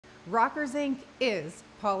Rockerz Inc. is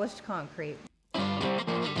polished concrete.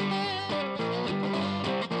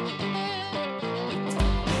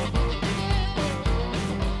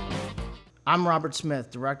 I'm Robert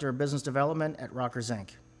Smith, Director of Business Development at Rockerz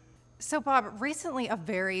Inc. So Bob, recently a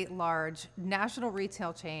very large national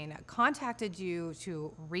retail chain contacted you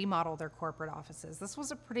to remodel their corporate offices. This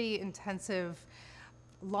was a pretty intensive,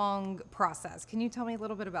 long process. Can you tell me a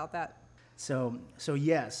little bit about that? So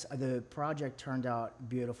yes, the project turned out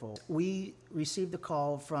beautiful. We received a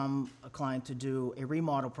call from a client to do a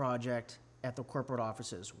remodel project at the corporate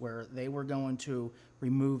offices where they were going to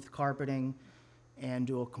remove the carpeting and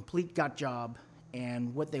do a complete gut job,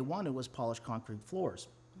 and what they wanted was polished concrete floors.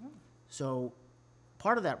 So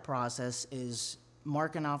part of that process is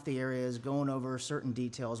marking off the areas, going over certain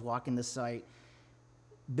details, walking the site,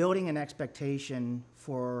 building an expectation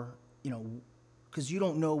for, because you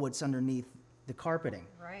don't know what's underneath the carpeting.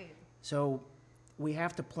 Right. So we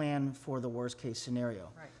have to plan for the worst case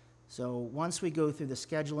scenario. Right. So once we go through the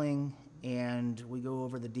scheduling and we go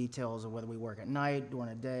over the details of whether we work at night, during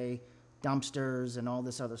the day, dumpsters and all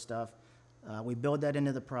this other stuff, we build that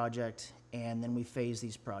into the project, and then we phase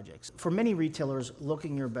these projects. For many retailers,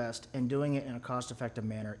 looking your best and doing it in a cost-effective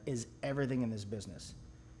manner is everything in this business.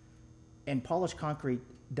 And polished concrete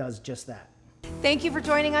does just that. Thank you for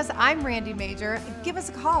joining us. I'm Randi Major. Give us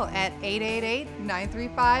a call at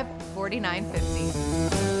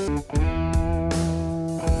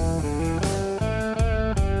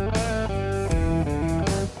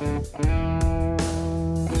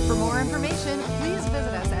For more information, please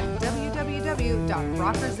visit us at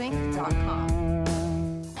www.rockerzink.com.